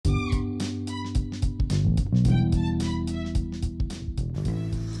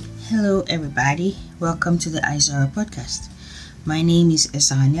Hello, everybody. Welcome to the Izara podcast. My name is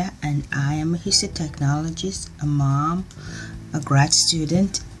Azania, and I am a history technologist, a mom, a grad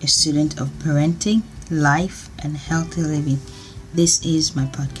student, a student of parenting, life, and healthy living. This is my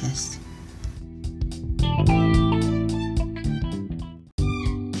podcast.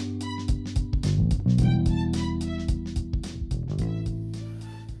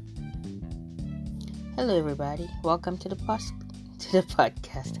 Hello, everybody. Welcome to the podcast.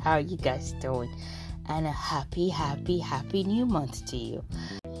 How are you guys doing? And a happy new month to you.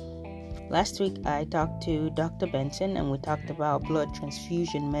 Last week I talked to Dr. Benson and we talked about blood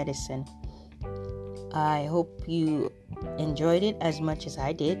transfusion medicine. I hope you enjoyed it as much as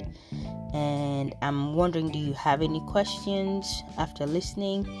I did, and I'm wondering, do you have any questions after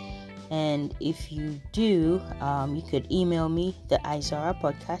listening? And if you do, you could email me, the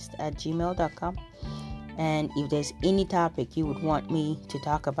izarapodcast@gmail.com. And if there's any topic you would want me to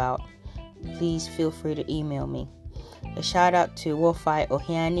talk about, please feel free to email me. A shout out to Wofi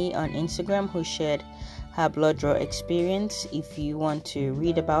Ohiani on Instagram, who shared her blood draw experience. If you want to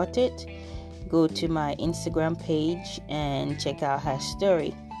read about it, go to my Instagram page and check out her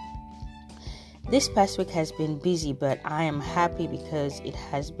story. This past week has been busy, but I am happy because it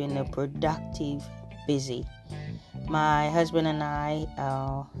has been a productive busy. My husband and I,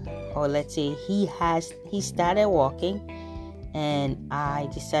 or let's say he started walking, and I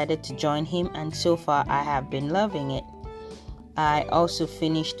decided to join him, and so far I have been loving it. I also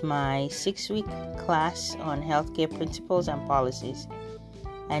finished my 6-week class on healthcare principles and policies.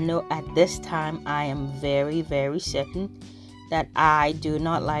 I know at this time I am very, very certain that I do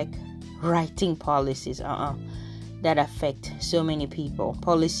not like writing policies that affect so many people,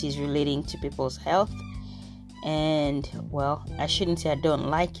 policies relating to people's health. And well, I shouldn't say I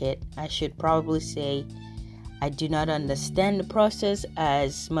don't like it. I should probably say I do not understand the process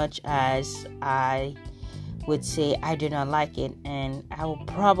as much as I would say I do not like it. And I will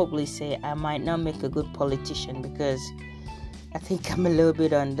probably say I might not make a good politician because I think I'm a little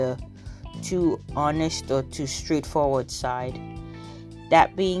bit on the too honest or too straightforward side.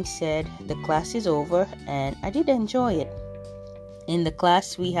 That being said, the class is over and I did enjoy it. In the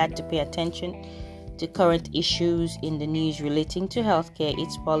class, we had to pay attention to current issues in the news relating to healthcare,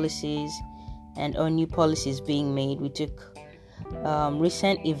 its policies, and on new policies being made. We took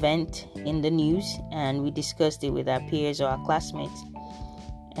recent event in the news and we discussed it with our peers or our classmates.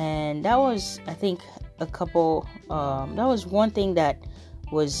 And that was, I think, that was one thing that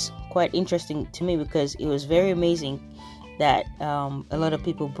was quite interesting to me, because it was very amazing that a lot of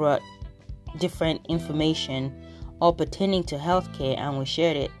people brought different information all pertaining to healthcare and we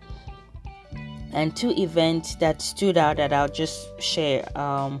shared it. And two events that stood out that I'll just share.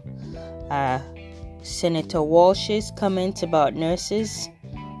 Senator Walsh's comment about nurses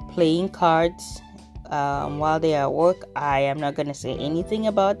playing cards while they are at work. I am not going to say anything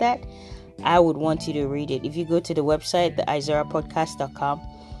about that. I would want you to read it. If you go to the website, the izarapodcast.com,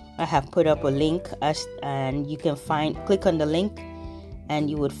 I have put up a link and you can click on the link and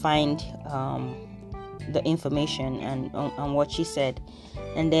you would find the information and on what she said.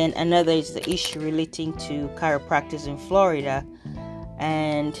 And then another is the issue relating to chiropractors in Florida,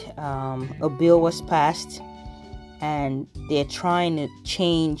 and a bill was passed and they're trying to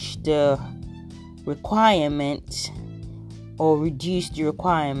change the requirements or reduce the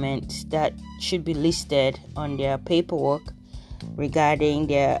requirements that should be listed on their paperwork regarding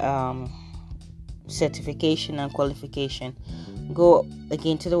their certification and qualification. Go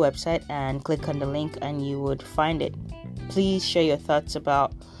again to the website and click on the link and you would find it. Please share your thoughts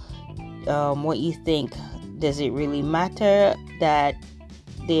about what you think. Does it really matter that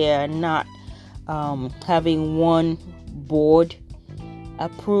they are not having one board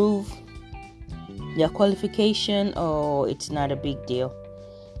approve their qualification, or it's not a big deal?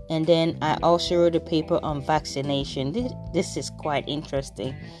 And then I also wrote a paper on vaccination. This is quite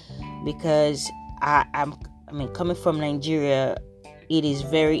interesting because coming from Nigeria, it is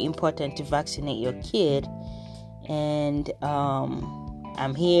very important to vaccinate your kid. And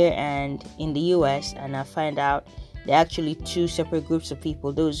I'm here and in the US, and I find out there are actually two separate groups of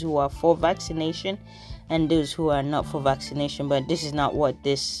people: those who are for vaccination and those who are not for vaccination. But this is not what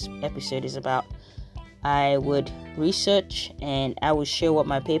this episode is about. I would research and I would share what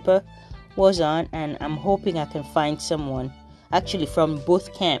my paper was on, and I'm hoping I can find someone actually from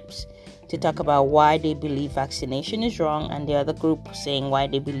both camps to talk about why they believe vaccination is wrong, and the other group saying why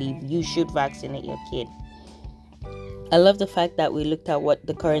they believe you should vaccinate your kid. I love the fact that we looked at what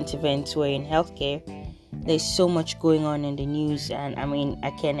the current events were in healthcare. There's so much going on in the news, and I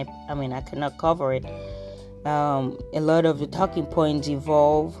cannot cover it. A lot of the talking points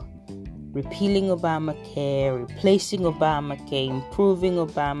involve repealing Obamacare, replacing Obamacare, improving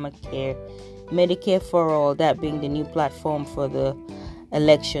Obamacare, Medicare for All, that being the new platform for the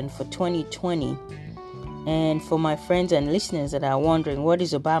election for 2020. And for my friends and listeners that are wondering what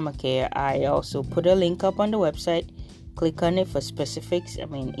is Obamacare, I also put a link up on the website. Click on it for specifics.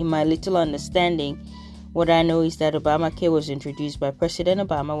 In my little understanding, what I know is that Obamacare was introduced by President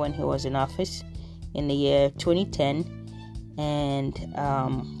Obama when he was in office in the year 2010. And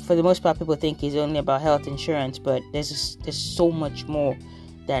for the most part, people think it's only about health insurance, but there's so much more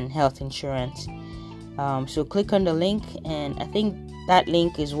than health insurance. So click on the link, and I think that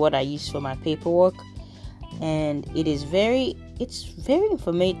link is what I use for my paperwork. And it's very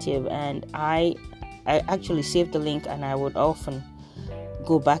informative, and I actually saved the link, and I would often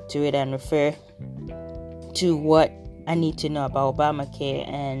go back to it and refer to what I need to know about Obamacare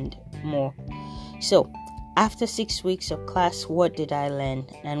and more. So, after 6 weeks of class, what did I learn,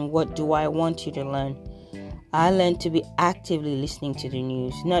 and what do I want you to learn? I learned to be actively listening to the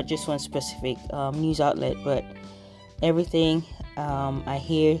news, not just one specific news outlet, but everything I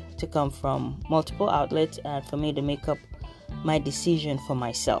hear to come from multiple outlets, and for me to make up my decision for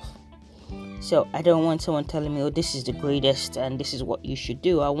myself. So I don't want someone telling me, oh, this is the greatest and this is what you should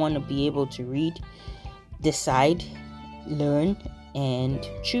do. I want to be able to read, decide, learn, and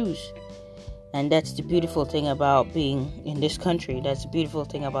choose. And that's the beautiful thing about being in this country. That's the beautiful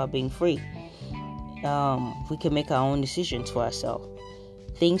thing about being free. We can make our own decisions for ourselves.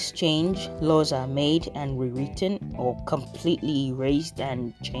 Things change, laws are made and rewritten or completely erased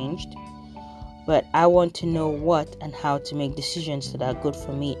and changed. But I want to know what and how to make decisions that are good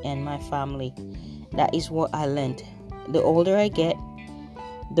for me and my family. That is what I learned. The older I get,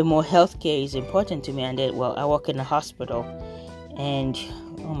 the more healthcare is important to me. And I work in a hospital, and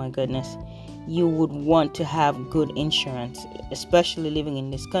oh my goodness, you would want to have good insurance, especially living in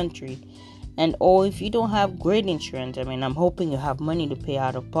this country. And or if you don't have great insurance, I'm hoping you have money to pay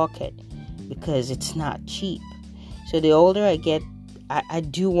out of pocket, because it's not cheap. So the older I get, I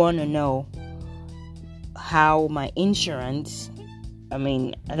do want to know how my insurance, I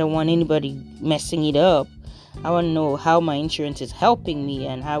don't want anybody messing it up. I want to know how my insurance is helping me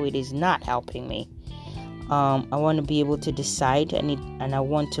and how it is not helping me. I want to be able to decide, and I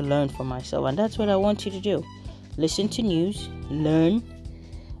want to learn for myself. And that's what I want you to do. Listen to news, learn,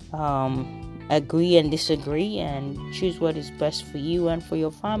 agree and disagree, and choose what is best for you and for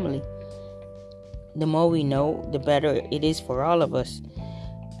your family. The more we know, the better it is for all of us.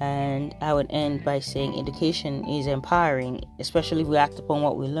 And I would end by saying education is empowering, especially if we act upon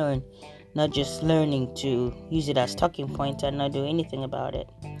what we learn, not just learning to use it as talking point and not do anything about it.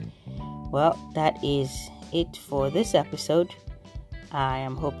 Well, that is it for this episode. I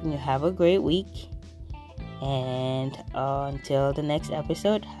am hoping you have a great week. And until the next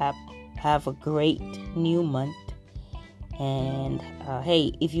episode, have a great new month. And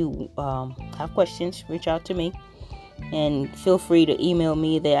hey, if you have questions, reach out to me. And feel free to email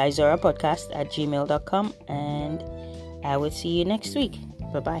me the izorapodcast@gmail.com. And I will see you next week.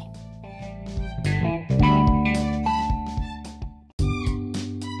 Bye-bye.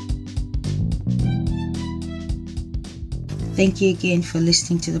 Thank you again for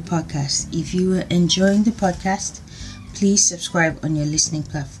listening to the podcast. If you are enjoying the podcast, please subscribe on your listening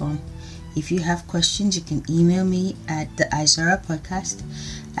platform. If you have questions, you can email me at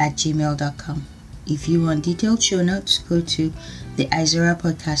theizorapodcast@gmail.com. If you want detailed show notes, go to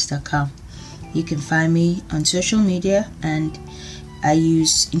theizorapodcast.com. You can find me on social media, and I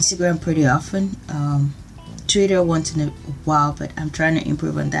use Instagram pretty often. Twitter once in a while, but I'm trying to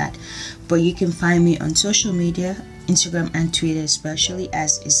improve on that. But you can find me on social media, Instagram and Twitter especially,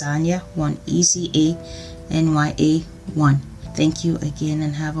 as Ezanya1, EZANYA1. Thank you again,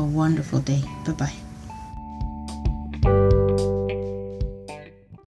 and have a wonderful day. Bye-bye.